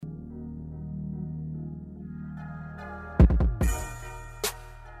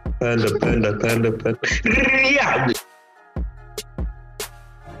Panda. Yeah.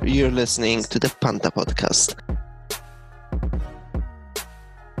 You're listening to the Panda Podcast.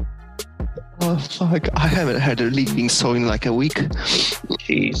 Oh, fuck. I haven't heard a leaving song in like a week.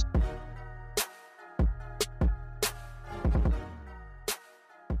 Jeez.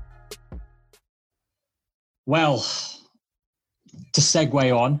 Well, to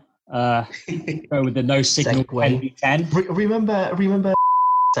segue on, go with the no signal 10v10. Remember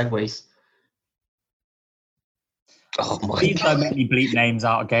segues. Oh my Please God. don't make me bleep names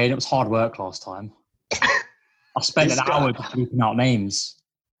out again. It was hard work last time. I spent This an guy- hour bleeping out names.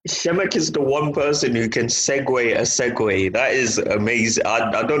 Shemek is the one person who can segue a segue. That is amazing.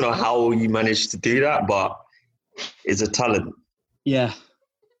 I don't know how you managed to do that, but it's a talent. Yeah.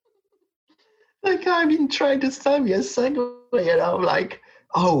 Like, I've been trying to send me a segue, and I'm like,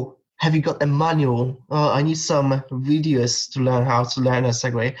 oh, have you got the manual? Oh, I need some videos to learn how to learn a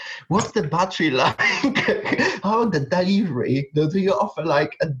segue. What's the battery like? How the delivery? Do you offer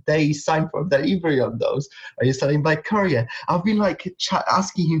like a day sign for delivery on those? Are you selling by courier? I've been like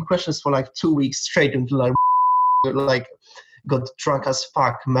asking him questions for like 2 weeks straight until I like got drunk as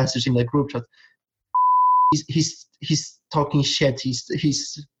fuck, messaging the group chat. He's talking shit.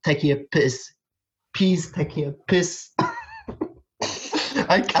 He's taking a piss. He's taking a piss.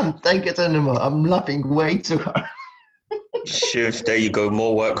 I can't take it anymore. I'm laughing way too hard. Shiv, there you go.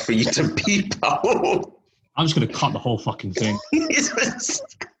 More work for you to beep out. I'm just going to cut the whole fucking thing.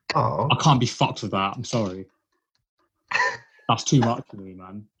 Oh, I can't be fucked with that. I'm sorry. That's too much for me,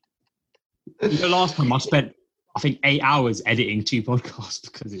 man. You know, last time I spent, I think, 8 hours editing 2 podcasts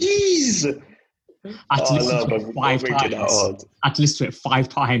because Jeez. I had to Oh, listen no, to it but 5 don't make it that times. hard. I had to listen to it 5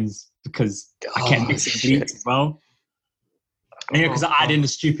 times because I kept Oh, missing shit. bleeps as well. And, because I add in the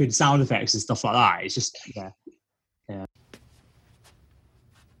stupid sound effects and stuff like that. It's just, yeah.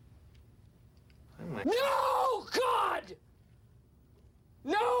 No, God!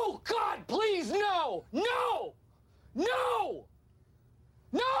 No, God, please, no! No! No!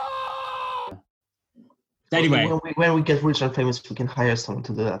 No! Anyway, when we get rich and famous, we can hire someone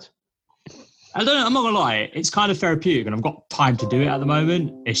to do that. I don't know, I'm not going to lie. It's kind of therapeutic and I've got time to do it at the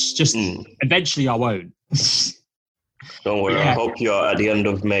moment. It's just, eventually I won't. Don't worry. Yeah. I hope you're at the end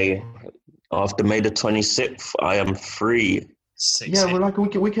of May. After May the 26th, I am free. Yeah, we're like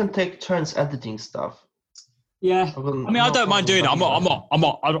we can take turns editing stuff. Yeah. I mean, I don't mind doing it.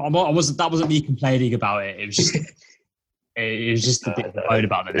 That wasn't me complaining about it. It was just, it was just a bit annoyed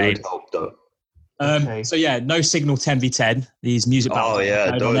about the It name. would help, though. Okay. So yeah, no signal 10v10. These music battles. Oh,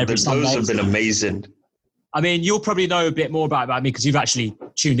 yeah. on every Those Sunday. have been amazing. I mean, you'll probably know a bit more about me because you've actually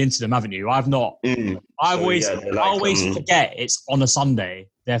tuned into them, haven't you? I've not. I always forget it's on a Sunday.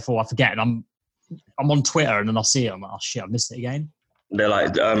 Therefore, I forget, and I'm on Twitter, and then I'll see it. I'm like, oh shit, I missed it again. They're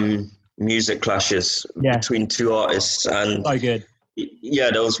like music clashes between 2 artists. And So good. yeah,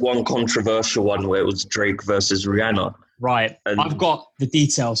 there was one controversial one where it was Drake versus Rihanna. Right. And- I've got the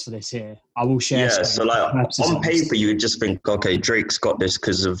details for this here. I will share. Yeah, some so like purposes on of this. paper, you would just think, okay, Drake's got this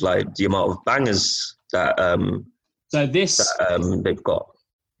because of like the amount of bangers that So this they've got.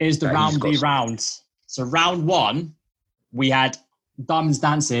 is the that round he's got v some. round. So round 1, we had Diamonds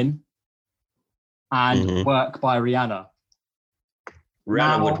Dancing and Work by Rihanna. Rihanna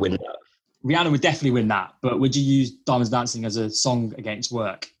Now- would win that. Rihanna would definitely win that, but would you use Diamonds Dancing as a song against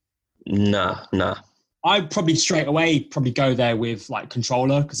Work? Nah. I'd probably straight away go there with like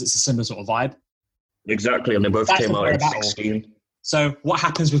Controller because it's a similar sort of vibe. Exactly, and they both That's came a out fair in battle. 16. So what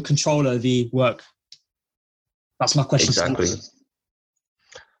happens with Controller v Work? That's my question. Exactly.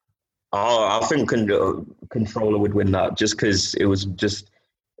 Oh, I think Controller would win that just because it was just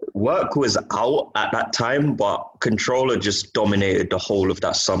Work was out at that time, but Controller just dominated the whole of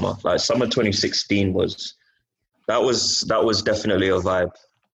that summer. Like summer 2016 was definitely a vibe.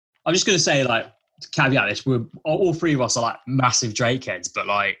 I'm just going to say, like, to caveat this, we're all 3 of us are like massive Drake heads, but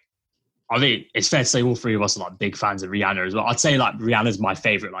like, I think it's fair to say all 3 of us are like big fans of Rihanna as well. I'd say like Rihanna's my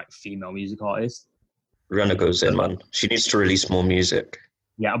favorite like female music artist. Rihanna goes in, man. She needs to release more music.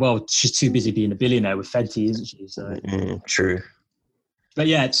 Yeah, well, she's too busy being a billionaire with Fenty, isn't she? So, True. but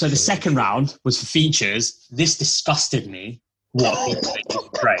yeah, so the second round was for features. This disgusted me. What feature was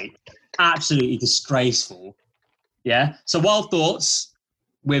great, absolutely disgraceful. Yeah. So Wild Thoughts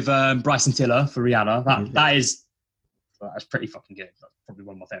with Bryson Tiller for Rihanna. That's pretty fucking good. That's probably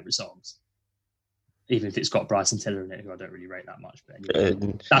one of my favorite songs. Even if it's got Bryson Tiller in it, who I don't really rate that much. But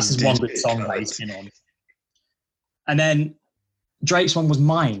anyway, that's his one good song that he's been on. And then Drake's one was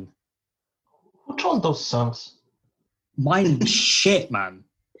Mine. Who told those songs? Mine was shit, man.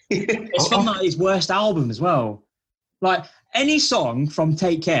 It's from like his worst album as well. Like any song from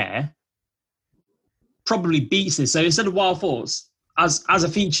Take Care probably beats this. So instead of Wild Thoughts as a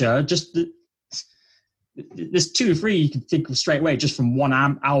feature, just there's 2 or 3 you can think of straight away just from one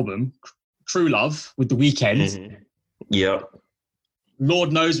album. True Love with The Weeknd. Mm-hmm. Yeah.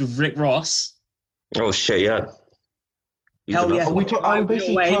 Lord Knows with Rick Ross. Oh shit, yeah. Hell yeah. Are we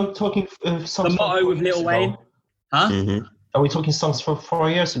basically talking songs The Motto with Lil Wayne. Huh? Mm-hmm. Are we talking songs from 4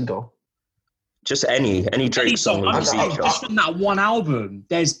 years ago? Just any Drake song with a feature. Just from that one album,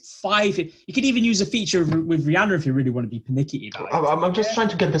 there's 5. You could even use a feature with Rihanna if you really want to be pernickety about it. I'm just trying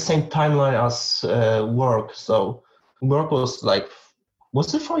to get the same timeline as Work. So Work was like,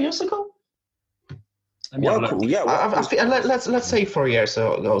 was it 4 years ago? Let's say 4 years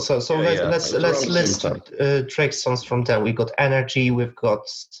ago. So let's list Drake songs from then. We got Energy. We've got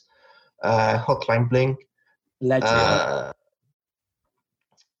Hotline Bling. Legend.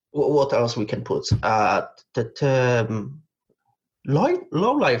 What else we can put?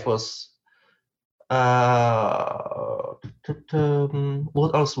 Low Life was.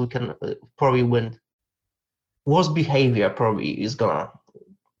 What else we can probably win? Worst Behavior probably is gonna.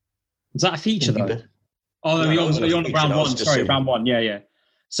 Is that a feature though? Oh, No, you're on round 1. Sorry, round 1. Yeah.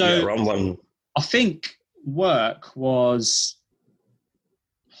 So yeah, round 1. I think Work was.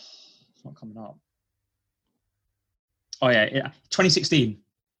 It's not coming up. Oh yeah, 2016.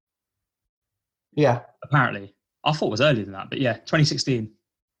 Yeah. Apparently, I thought it was earlier than that, but yeah, 2016.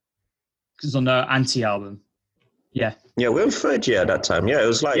 Because it's on the Anti album. Yeah. Yeah, we were in 3rd year at that time. Yeah, it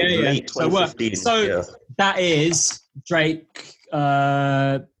was like late 2015. So that is Drake.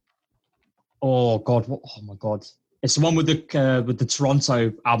 Oh God! Oh my God! It's the one with the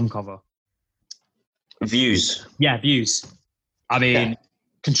Toronto album cover. Views. Yeah, Views. I mean,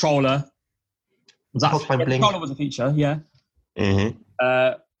 Controller. Was that Controller was a feature? Yeah.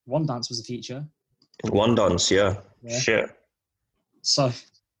 Mm-hmm. One Dance was a feature. One Dance, yeah. Shit. So,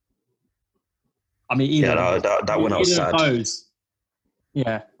 I mean, either that one I was sad. Those,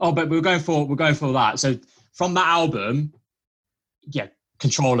 yeah. Oh, but we're going for that. So from that album, yeah,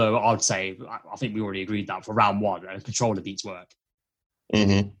 Controller. I'd say I think we already agreed that for round 1. Controller beats Work.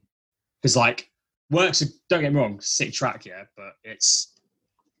 Mm-hmm. Because like Work's don't get me wrong, sick track, yeah, but it's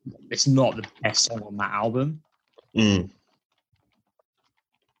not the best song on that album. Mm.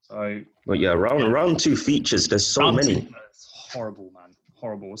 So, but yeah, round 2 features. There's so many. Horrible, man,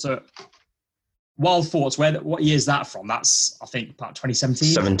 horrible. So, Wild Thoughts. What year is that from? That's I think about 2017.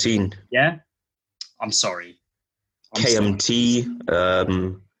 17. Yeah. I'm sorry. KMT.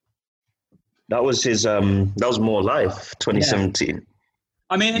 That was his. That was More Life. 2017. Yeah.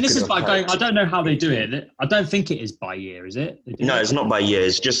 I mean, and this is like going. I don't know how they do it. I don't think it is by year, is it? No, it's not by year.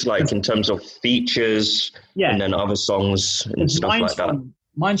 It's just like in terms of features, and then other songs and stuff like that.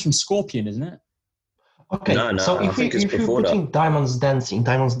 Mine's from Scorpion, isn't it? Okay, no, so if you're putting Diamonds Dancing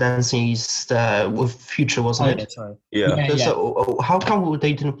is with Future, wasn't it? Sorry. Yeah. So how come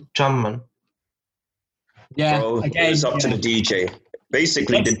they didn't put Jumpman? Yeah, so it's up to the DJ.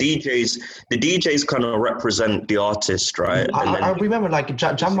 Basically, the DJs kind of represent the artist, right? I remember like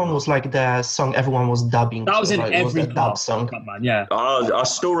Jumpman was like the song everyone was dubbing. That was in every dub song. Jumpman, yeah. I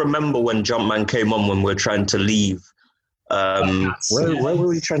still remember when Jumpman came on when we were trying to leave. Where were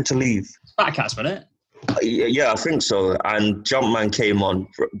we trying to leave? Fat Cats, wasn't it? Yeah, I think so. And Jumpman came on.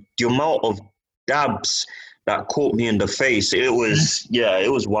 The amount of dabs that caught me in the face, it was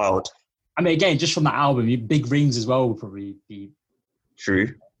wild. I mean, again, just from that album, Big Rings as well would probably be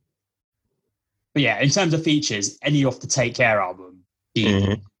true. But yeah, in terms of features, any off the Take Care album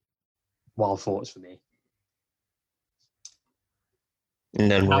beat Wild Thoughts for me.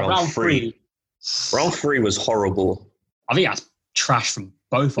 And then round 3. Round 3 was horrible. I think that's trash from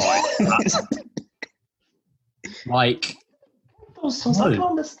both sides. Like, those songs, I don't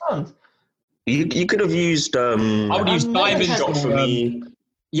understand. You could have used. I would use Diamonds Shot for Me.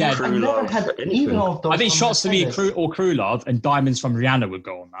 Yeah, I never had either of those. I think Shots for Me, Crew Love, and Diamonds from Rihanna would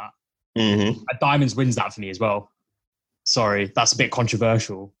go on that. Mm-hmm. Diamonds wins that for me as well. Sorry, that's a bit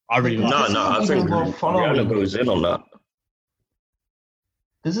controversial. I really like No, I think Rihanna goes in on that.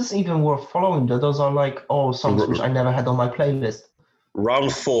 This is even worth following. Those are like songs which I never had on my playlist.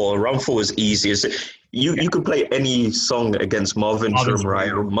 Round 4 was easy. You could play any song against Marvin's Room,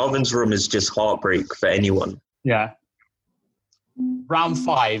 right? Marvin's Room is just heartbreak for anyone. Yeah. Round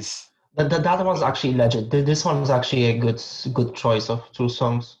 5. That one's actually legit. This one was actually a good choice of 2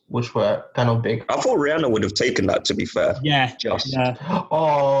 songs, which were kind of big. I thought Rihanna would have taken that, to be fair. Yeah. Yeah.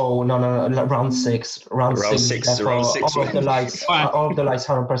 Oh, no. Round 6. Round 6. Round 6. All of the lights,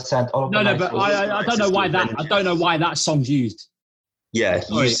 100%. I don't know why that song's used. Yeah,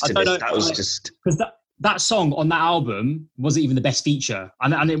 used to this. That was just... Because that song on that album wasn't even the best feature,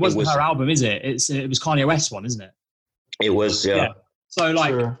 and it wasn't her album, is it? It was Kanye West's one, isn't it? It was, yeah. So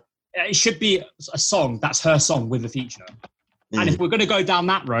like, Sure. it should be a song that's her song with a feature. And if we're going to go down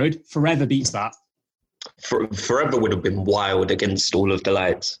that road, Forever beats that. Forever would have been wild against All of the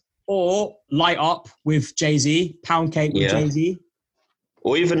Lights. Or Light Up with Jay-Z, Pound Cake with Jay-Z.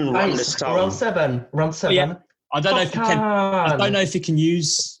 Or even Run This Town. Round 7. Yeah. I don't know if you can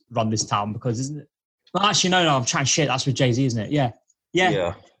use Run This Town because isn't it? Well, actually, no, I'm chatting shit. That's with Jay-Z, isn't it?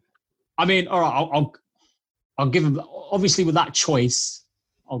 Yeah. I mean, all right, I'll give him. Obviously, with that choice,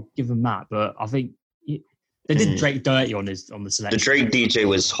 I'll give him that. But I think they did Drake dirty on the selection. The Drake DJ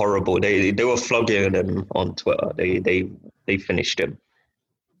was horrible. They were flogging him on Twitter. They finished him.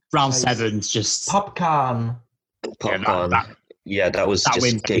 Round 7's just Popcorn. That was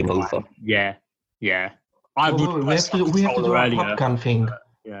just game over. Yeah. I would. We have to do our popcorn thing.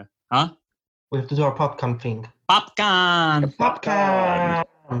 Yeah. Huh? We have to do our popcorn thing. Popcorn.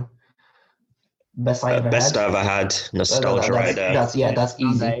 Best I ever had. Nostalgia right there. That's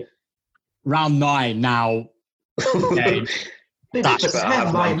easy. Round 9 now. Okay. They just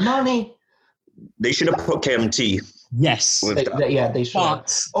have my money. They should have put KMT. Yes. They should.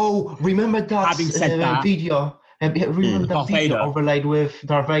 But remember that, having said that video? Remember that Darth video Vader. overlaid with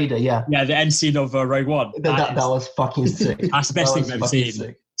Darth Vader? Yeah. Yeah, the end scene of Rogue One. That was fucking sick. That's the best thing I've ever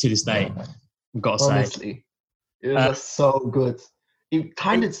seen to this day. I've got to say. Honestly, it was so good. It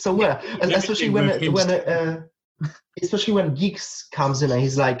timed so well, especially when Geeks comes in and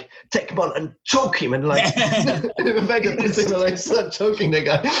he's like, take him on and choke him, and like Vader puts him and like start choking the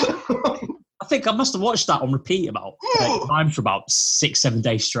guy. I think I must have watched that on repeat about 8 times for about 6-7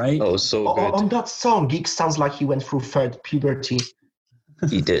 days straight. Oh, so good. On that song, Geeks sounds like he went through third puberty.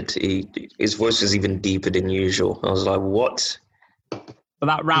 He did. His voice was even deeper than usual. I was like, what? But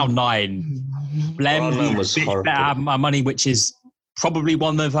that round 9, Blem was Better Have My Money, which is probably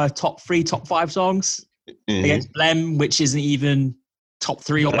one of her top 5 songs against Blem, which isn't even top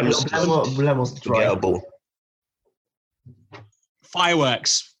 3 or Blem was dry. Forgettable.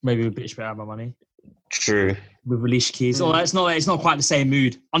 Fireworks, maybe a bitch better have my money. True. With Alicia Keys. Oh, it's not quite the same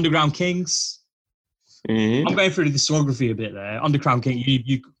mood. Underground Kings. I'm going through the discography a bit there. Underground King,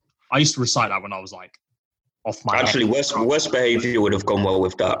 I used to recite that when I was like off my Actually, head. Worst Behavior would have gone well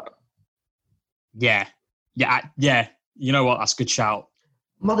with that. Yeah. You know what? That's a good shout.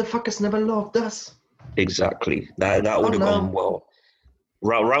 Motherfuckers never loved us. Exactly. That would have gone well.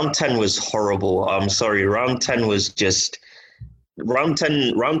 Round 10 was horrible. I'm sorry. Round 10 was just... Round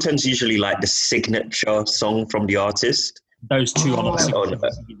 10's usually like the signature song from the artist. Those two on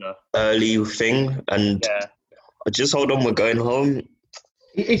early thing. And just hold on, we're going home.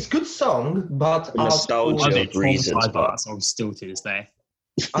 It's good song, but... nostalgia reasons. That song still to this day.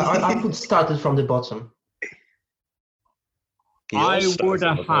 I could start it from the bottom. I would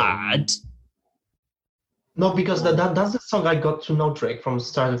have had... No, because that's the song I got to know Drake from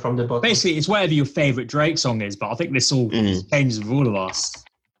starting from the bottom. Basically, it's whatever your favourite Drake song is, but I think this all changes with all of us.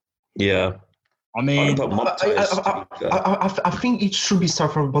 Yeah. I mean... I think it should be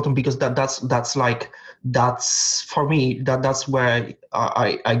start from the bottom because that's for me, that's where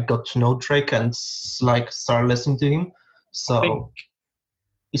I got to know Drake and like start listening to him. So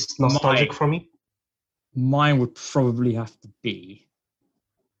it's nostalgic for me. Mine would probably have to be...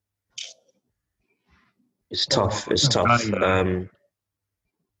 It's tough. It's tough.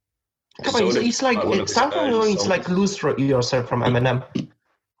 It's like Lose Yourself from Eminem.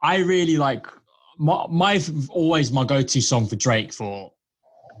 I really like my go-to song for Drake for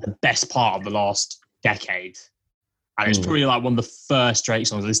the best part of the last decade, and it's probably like one of the first Drake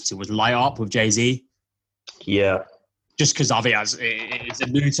songs I listened to was "Light Up" with Jay-Z. Yeah, just because I think it's a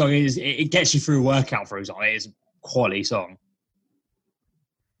mood song. It gets you through a workout, for example. It is a quality song.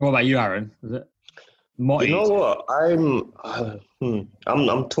 What about you, Aaron? Is it? You know what?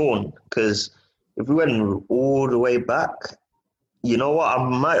 I'm torn because if we went all the way back, you know what? I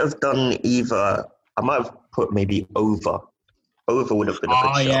might have put maybe Over. Over would have been a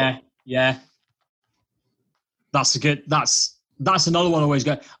good shout. Yeah. That's another one I always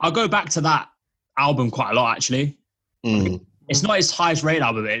go. I'll go back to that album quite a lot actually. It's not his highest rated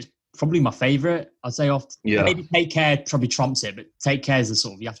album, but it's probably my favourite. I'd say maybe Take Care probably trumps it, but Take Care is the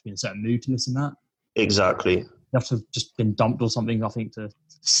sort of you have to be in a certain mood to listen to that. Exactly. You have to have just been dumped or something, I think, to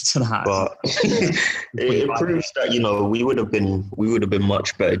that. But it proves that we would have been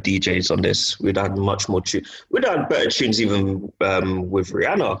much better DJs on this. We'd had much more tunes. We'd had better tunes even with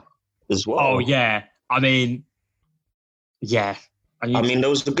Rihanna as well. Oh yeah, I mean, there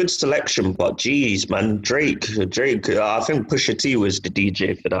was a good selection, but geez, man, Drake. I think Pusha T was the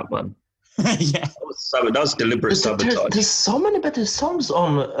DJ for that, man. Yeah. That was deliberate sabotage. There's so many better songs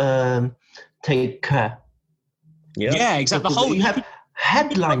on Take Care. Yeah, exactly. The whole You have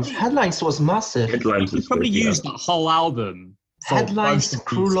Headlines. Headlines was massive. Headlines you was probably good, yeah. used that whole album. for Headlines, both of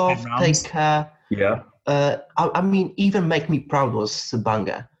Crew these Love, 10 rounds. Take Care. Yeah. I mean, Even Make Me Proud was a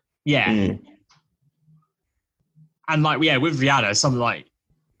banger. Yeah. Mm. And like, yeah, with Rihanna, something like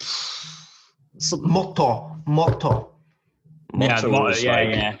Motto. yeah, Motto was yeah, like-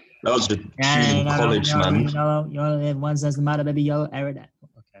 yeah. That was the tune in college, man. You're one says the matter, baby, yo, air that.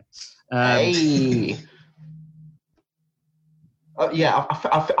 Okay. Hey. Yeah,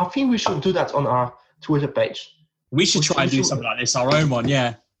 I think we should do that on our Twitter page. We should try and do something like this, our own one,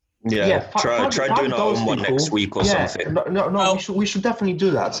 yeah. Yeah, try doing our those own one people. next week or something. No, Well, we should definitely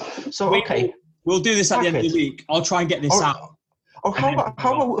do that. So, okay. We'll do this at the end of the Perfect. week. I'll try and get this out. Or how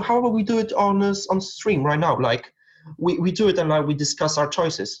about we do it on stream right now? Like, we do it and like we discuss our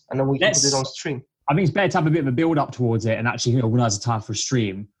choices and then we can put it on stream. I think it's better to have a bit of a build up towards it and actually organise a time for a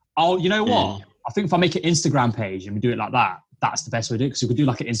stream. You know what? I think if I make an Instagram page and we do it like that, that's the best way to do it, because we could do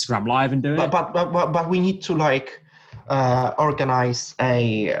like an Instagram live and do it. But we need to like organize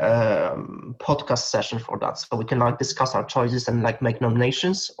a podcast session for that, so we can like discuss our choices and like make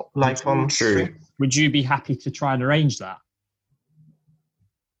nominations like on stream. Would you be happy to try and arrange that?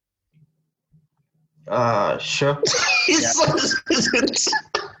 Sure.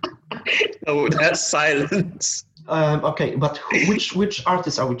 Oh, that's silence. Okay, but which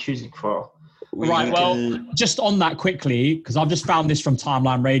artists are we choosing for? Just on that quickly, because I've just found this from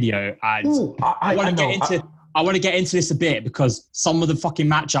Timeline Radio, and Ooh, I want to get into this a bit because some of the fucking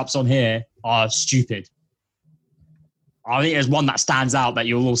matchups on here are stupid. I think there's one that stands out that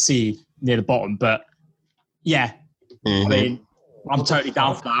you'll all see near the bottom, but yeah, I mean, I'm totally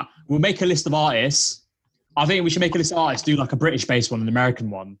down for that. We'll make a list of artists. I think we should make a list of artists, do like a British-based one, an American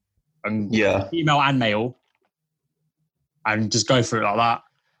one, and female and male, and just go through it like that.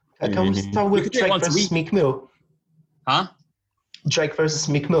 Can we start with Drake versus Meek Mill? Huh? Drake versus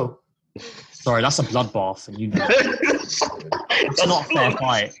Meek Mill. Sorry, that's a bloodbath, and you know it's not a fair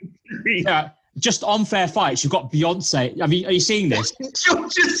fight. Yeah, just unfair fights. You've got Beyonce. I mean, are you seeing this?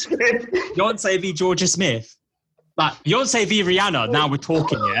 Georgia Smith. Beyonce v. Georgia Smith. Like Beyonce v. Rihanna. Now we're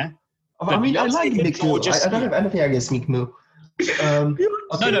talking, yeah. I mean, I like Meek Mill. I don't have anything against Meek Mill. No,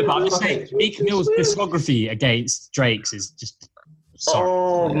 but I'm just saying, Meek Mill's discography against Drake's is just. Sorry.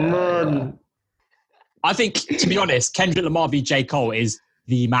 Oh man! I think, to be honest, Kendrick Lamar v. J. Cole is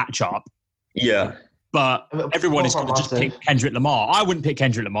the matchup. Yeah. But everyone is going to just pick Kendrick Lamar. I wouldn't pick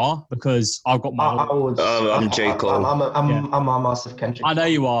Kendrick Lamar because I've got my. I'm J. Cole. I'm a massive Kendrick. I know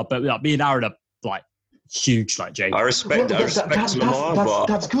you are, but like, me and Aaron are like huge, like J. I respect Lamar, but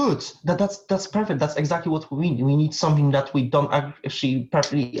that's good. That's perfect. That's exactly what we need. We need something that we don't actually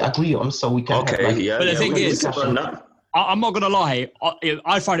perfectly agree on, so we can. Okay, have, like, yeah. But the thing is, that. I'm not going to lie.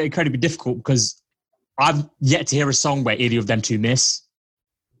 I find it incredibly difficult because I've yet to hear a song where either of them two miss.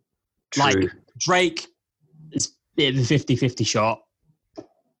 True. Like Drake, it's a bit of a 50-50 shot.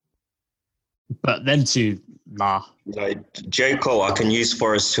 But them two, nah. Like J. Cole, I can use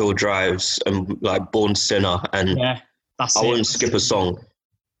Forest Hill Drives and like Born Sinner, and Yeah, that's I it. wouldn't skip a song.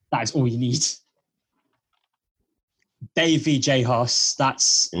 That is all you need. Dave v. J. Huss, that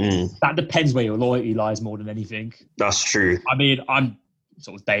depends where your loyalty lies more than anything. That's true. I mean, I'm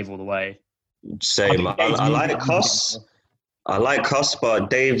sort of Dave all the way. Same. I like Huss. I like Huss, but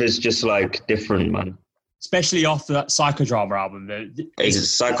Dave is just like different, man. Especially after that Psychodrama album. It's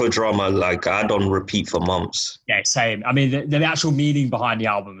Psychodrama, like I had on repeat for months. Yeah, same. I mean, the actual meaning behind the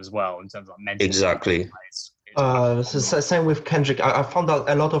album as well, in terms of like mental. Exactly. Same with Kendrick. I found that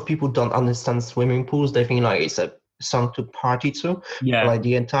a lot of people don't understand Swimming Pools. They think like it's a song to party to. Yeah. Like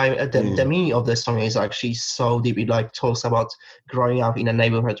the entire the meaning of the song is actually so deep. It like talks about growing up in a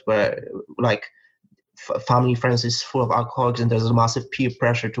neighborhood where like family friends is full of alcoholics and there's a massive peer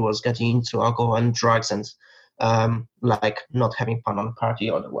pressure towards getting into alcohol and drugs and like not having fun on the party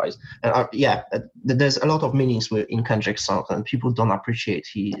otherwise. And there's a lot of meanings in Kendrick's songs and people don't appreciate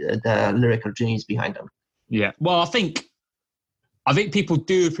the lyrical genius behind them. Yeah. Well, I think people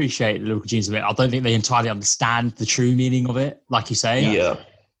do appreciate the lyrical genius of it. I don't think they entirely understand the true meaning of it, like you say. Yeah.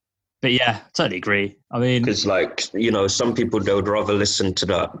 But yeah, totally agree. I mean, because like, you know, some people, they would rather listen to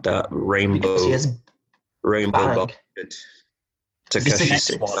that Rainbow Bucket. Takeshi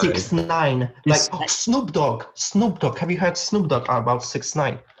 6ix9ine. Like Snoop Dogg. Have you heard Snoop Dogg about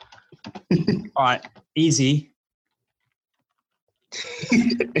 6ix9ine? All right, easy.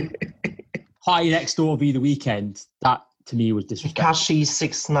 Party Next Door v. The Weeknd. That to me was disrespectful. Tekashi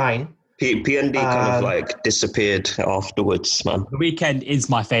 6ix9ine. PND kind of like disappeared afterwards, man. The Weeknd is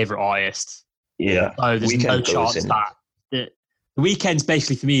my favorite artist. Yeah. So there's Weeknd no goes chance in. that the Weeknd's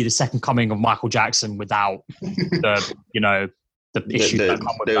basically for me the second coming of Michael Jackson without the issues that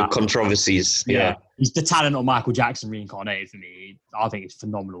come with the that. controversies. Yeah. He's the talent of Michael Jackson reincarnated for me. I think it's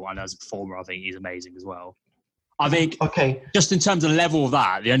phenomenal, and as a performer, I think he's amazing as well. I think just in terms of level of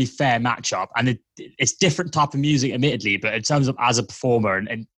that, the only fair matchup, and it's different type of music, admittedly, but in terms of as a performer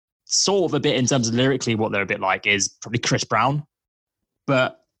and sort of a bit in terms of lyrically what they're a bit like is probably Chris Brown.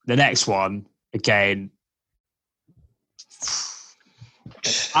 But the next one, again,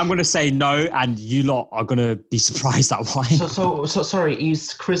 I'm going to say no, and you lot are going to be surprised at why. So sorry,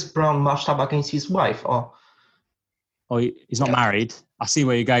 is Chris Brown matched up against his wife? Or Oh, he's not married. I see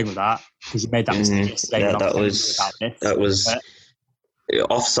where you're going with that because you made that mistake yesterday. Yeah, when I was telling you about this. that was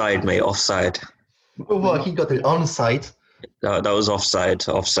offside, mate. Offside. well, he got it onside. That was offside.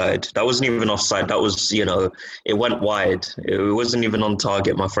 That wasn't even offside. That was, it went wide. It wasn't even on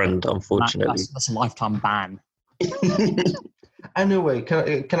target, my friend, unfortunately. That's a lifetime ban. Anyway,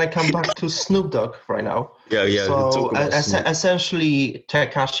 can I come back to Snoop Dogg right now? Yeah. So essentially,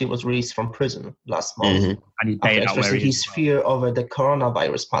 Tekashi was released from prison last month. Mhm. And he paid out where Especially he his is. fear over the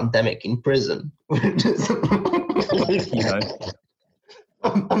coronavirus pandemic in prison.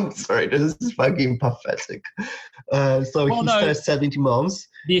 I'm sorry, this is fucking pathetic. So he served 70 months.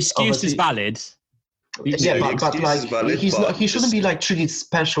 The excuse is valid. Yeah, the but excuse like is valid, he but shouldn't be like treated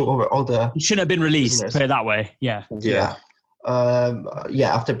special over all the He shouldn't have been released, prisoners. put it that way. Yeah. Yeah.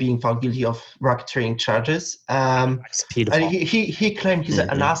 After being found guilty of racketeering charges. It's pedophile. And he claimed he's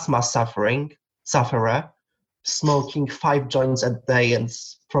an asthma sufferer, smoking 5 joints a day and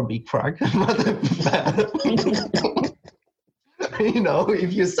probably crack.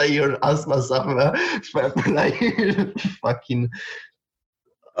 If you say you're an asthma sufferer, like fucking.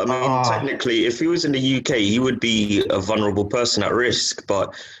 I mean, technically, if he was in the UK, he would be a vulnerable person at risk.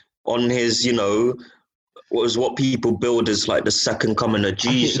 But on his, what people build as like the second coming of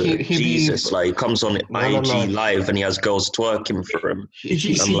Jesus. Jesus, like he comes on IG Live and he has girls twerking for him.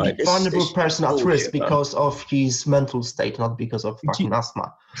 He's a vulnerable person at risk because of his mental state, not because of fucking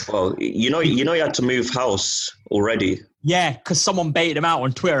asthma. Well, you had to move house already. Yeah, because someone baited him out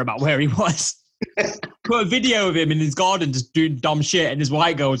on Twitter about where he was. Put a video of him in his garden just doing dumb shit, and his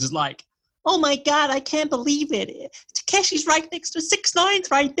white girl was just like, "Oh my god, I can't believe it! Takeshi's right next to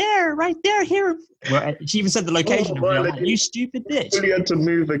 6ix9ine's right there, here." Well, she even said the location. You stupid bitch! Really had to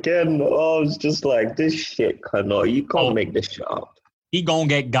move again. Oh, I was just like, this shit cannot. You can't make this shit up. He gonna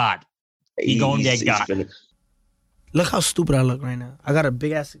get got. He gonna get got. Look how stupid I look right now. I got a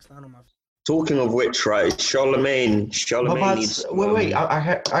big ass 6ix9ine on my face. Talking of which, right? Charlemagne needs. Wait,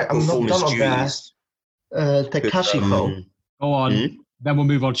 I'm not done on that. Tekashi phone. Go on. Then we'll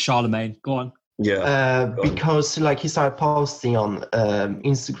move on to Charlemagne. Go on. Yeah. Because like he started posting on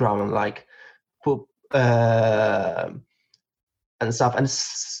Instagram and like put and stuff, and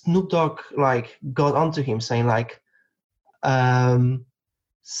Snoop Dogg like got onto him saying like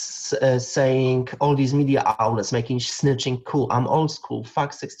saying all these media outlets making snitching cool. I'm old school.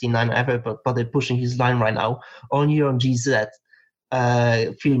 Fuck 69. Everybody pushing his line right now. On your GZ,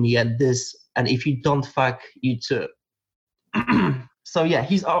 feel me at this. And if you don't fuck, you too. So yeah,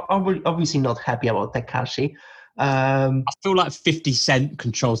 he's obviously not happy about Tekashi. I feel like 50 Cent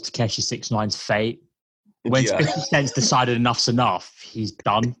controls Tekashi 6ix9ine's fate. When 50 Cent's decided enough's enough, he's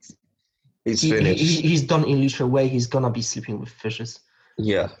done. He's finished. He's done in literal way. He's gonna be sleeping with fishes.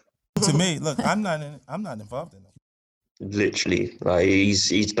 Yeah. To me, look, I'm not involved in it. Literally, like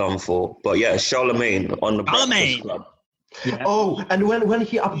he's done for. But yeah, Charlemagne on the Breakfast Club. Yeah. Oh, and when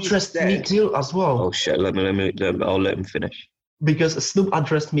he addressed Meek Mill as well. Oh shit! I'll let him finish. Because Snoop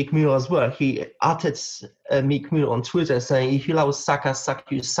addressed Meek Mill as well. He added Meek Mill on Twitter saying, "If you love Saka, suck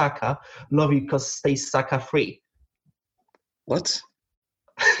you Saka. Love you because stay Saka free." What?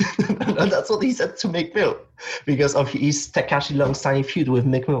 That's what he said to Meek Mill because of his Tekashi long-standing feud with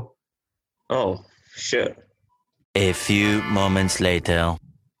Meek Mill. Oh shit! A few moments later.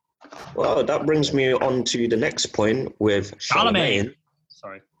 Well, that brings me on to the next point with Charlemagne.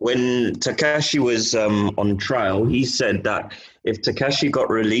 Sorry. When Tekashi was on trial, he said that if Tekashi got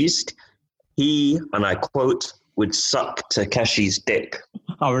released, he, and I quote, would suck Tekashi's dick.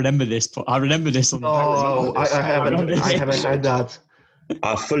 I remember this. On the I haven't heard that.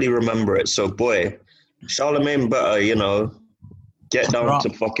 I fully remember it. So, boy, Charlemagne better, get down to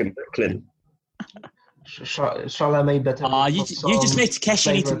fucking Brooklyn. Charlemagne better. You just made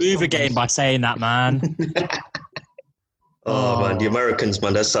Takeshi need to move again by saying that, man. Oh, man, the Americans,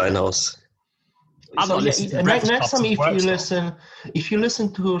 man, that's something else. I'm not listening to next Breakfast time Club if you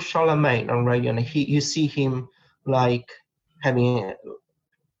listen to Charlemagne on radio and you see him like having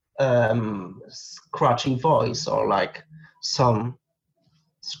scratchy voice or like some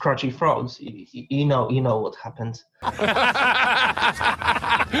scratchy throats, you know what happened.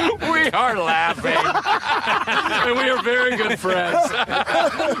 We are laughing. And we are very good friends.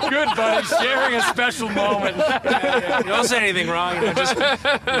 Good buddies, sharing a special moment. You don't say anything wrong, just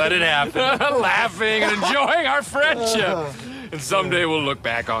let it happen. Laughing and enjoying our friendship. And someday we'll look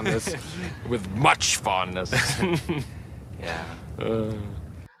back on this with much fondness. Yeah.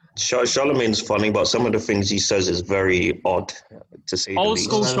 Charlemagne's funny, but some of the things he says is very odd, to say the Old least.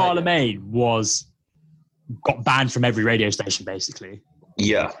 school Charlemagne got banned from every radio station, basically.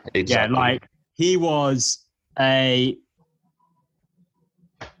 Yeah, exactly. Yeah, like he was a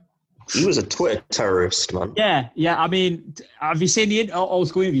Twitter terrorist, man. Yeah. I mean, have you seen the old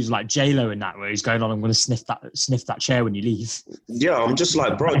school interviews like J-Lo and that, where he's going on, "I'm going to sniff that chair when you leave"? Yeah, I'm just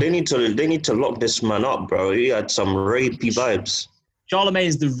like, bro, they need to lock this man up, bro. He had some rapey vibes. Charlemagne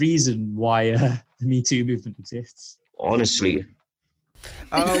is the reason why the Me Too movement exists. Honestly.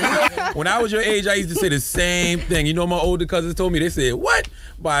 When I was your age, I used to say the same thing. You know, my older cousins told me, they said, what?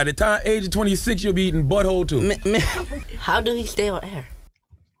 By the age of 26, you'll be eating butthole too. How do he stay on air?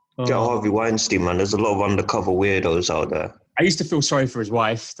 Get Harvey Weinstein, man. There's a lot of undercover weirdos out there. I used to feel sorry for his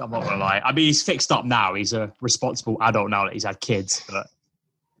wife. I'm not going to lie. I mean, he's fixed up now. He's a responsible adult now that he's had kids. But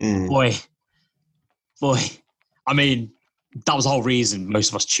boy. I mean, that was the whole reason most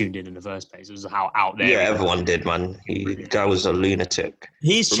of us tuned in the first place. It was how out there. Yeah, everyone did, man. The guy was a lunatic.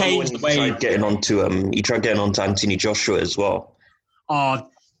 He's changed the way. He tried getting onto Anthony Joshua as well.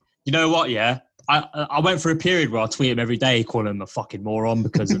 You know what? Yeah, I went for a period where I tweet him every day, calling him a fucking moron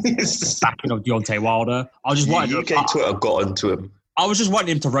because of the backing of Deontay Wilder. I just wanted UK Twitter got onto him. I was just wanting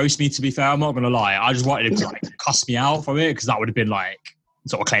him to roast me. To be fair, I'm not going to lie. I just wanted him to like cuss me out from it because that would have been like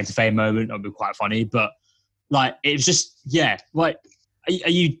sort of claim to fame moment. That would be quite funny, but. Like, it was just, yeah, like,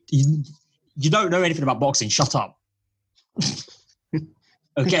 you don't know anything about boxing, shut up.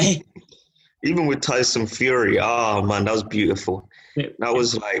 Okay? Even with Tyson Fury, man, that was beautiful. That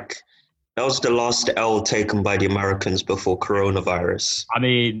was the last L taken by the Americans before coronavirus. I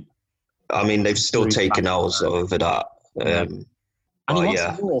mean, they've still taken L's over that. And he wants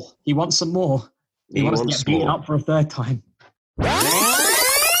some more. He wants some more. He wants to get beaten up for a third time.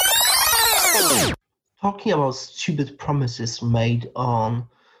 Talking about stupid promises made on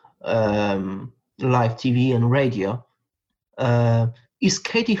live TV and radio, is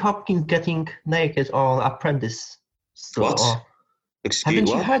Katie Hopkins getting naked on Apprentice? What? Haven't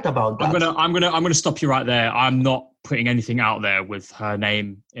you heard about that? I'm gonna stop you right there. I'm not putting anything out there with her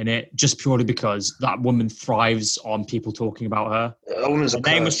name in it, just purely because that woman thrives on people talking about her. Her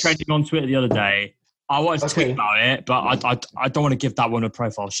name was trending on Twitter the other day. I wanted to tweet about it, but I don't want to give that woman a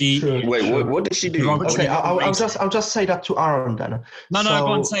profile. Wait, what did she do? Okay, I'll just say that to Aaron then. No, go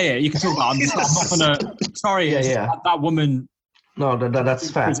on, say it. You can talk about it. I'm not gonna. Sorry, that woman. No, that's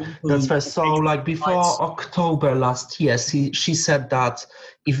fair. That's fair. So, like before October last year, she said that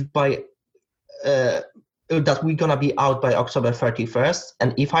if by that we're gonna be out by October 31st,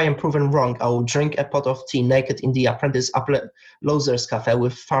 and if I am proven wrong, I will drink a pot of tea naked in the Apprentice Losers Cafe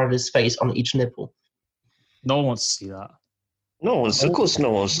with Faraday's face on each nipple. No one wants to see that. Of course, no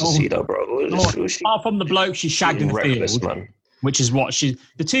one wants to see that, bro. Apart from the bloke she shagged in the field, man. Which is what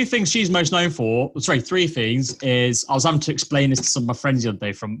the two things she's most known for. Sorry, three things is I was having to explain this to some of my friends the other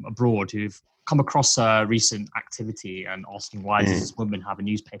day from abroad who've come across her recent activity and asking why does this woman have a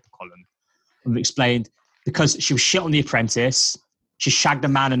newspaper column? And we explained because she was shit on The Apprentice, she shagged a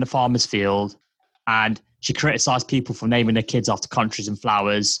man in the farmer's field, and she criticised people for naming their kids after countries and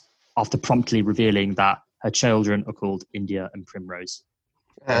flowers after promptly revealing that her children are called India and Primrose.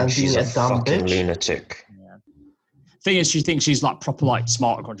 And she's a fucking lunatic. Yeah. Thing is, she thinks she's like proper, like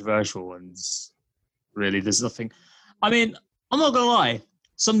smart and controversial, and really, there's nothing. I mean, I'm not gonna lie.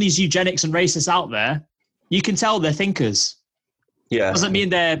 Some of these eugenics and racists out there, you can tell they're thinkers. Yeah, doesn't mean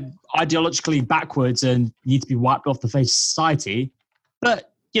they're ideologically backwards and need to be wiped off the face of society,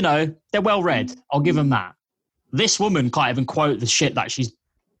 but you know, they're well read. I'll give them that. This woman can't even quote the shit that she's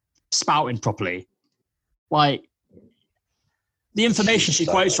spouting properly. Like, the information she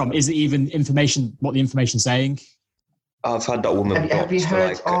quotes from isn't even what the information's saying. I've had that woman blocked for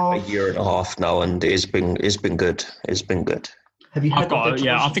like a year and a half now, and it's been good. It's been good. Have you heard of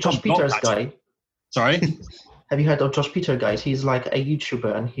the Josh Peters guy? Sorry? Have you heard of Josh Peters, guys? He's like a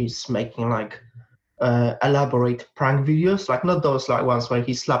YouTuber, and he's making like elaborate prank videos, like not those like ones where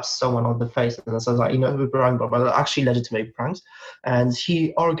he slaps someone on the face and says like, prank, but actually legitimate pranks. And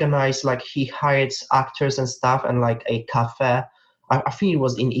he organized, like he hired actors and stuff and like a cafe. I think it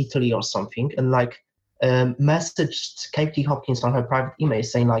was in Italy or something, and like messaged Katie Hopkins on her private email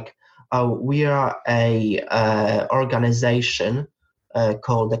saying like, oh, we are a organization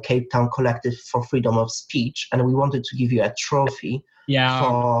called the Cape Town Collective for Freedom of Speech, and we wanted to give you a trophy.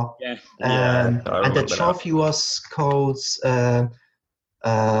 And the trophy was called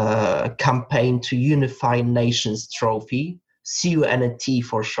Campaign to Unify Nations Trophy, CUNT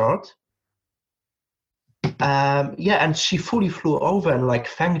for short. And she fully flew over and like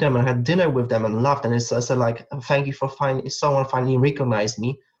thanked them and had dinner with them and laughed, and it's said like, thank you for someone finally recognized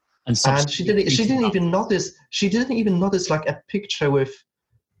me. And she didn't even notice like a picture with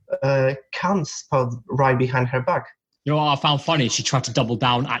cunt spelled right behind her back. You know what I found funny? She tried to double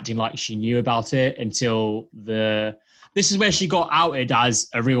down, acting like she knew about it until this is where she got outed as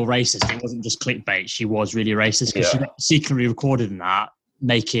a real racist. It wasn't just clickbait. She was really racist because she got secretly recorded in that,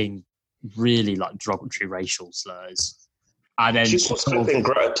 making really like derogatory racial slurs. And then she called something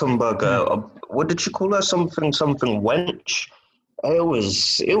Greta Thunberg. What did she call her? Something wench.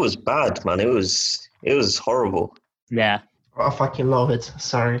 It was bad, man. It was horrible. Yeah. I fucking love it.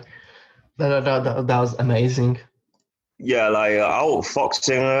 Sorry. That was amazing. Yeah, like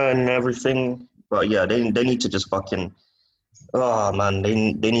outfoxing her and everything. But yeah, they need to just fucking. Oh man,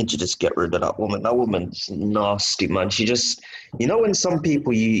 they need to just get rid of that woman. That woman's nasty, man. She just, when some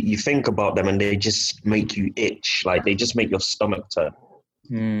people you think about them and they just make you itch, like they just make your stomach turn.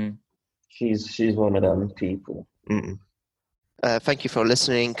 She's one of them people. Thank you for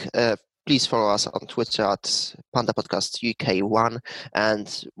listening. Please follow us on Twitter at Panda Podcast UK1,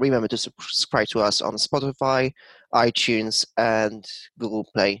 and remember to subscribe to us on Spotify, iTunes, and Google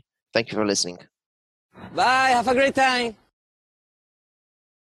Play. Thank you for listening. Bye. Have a great time.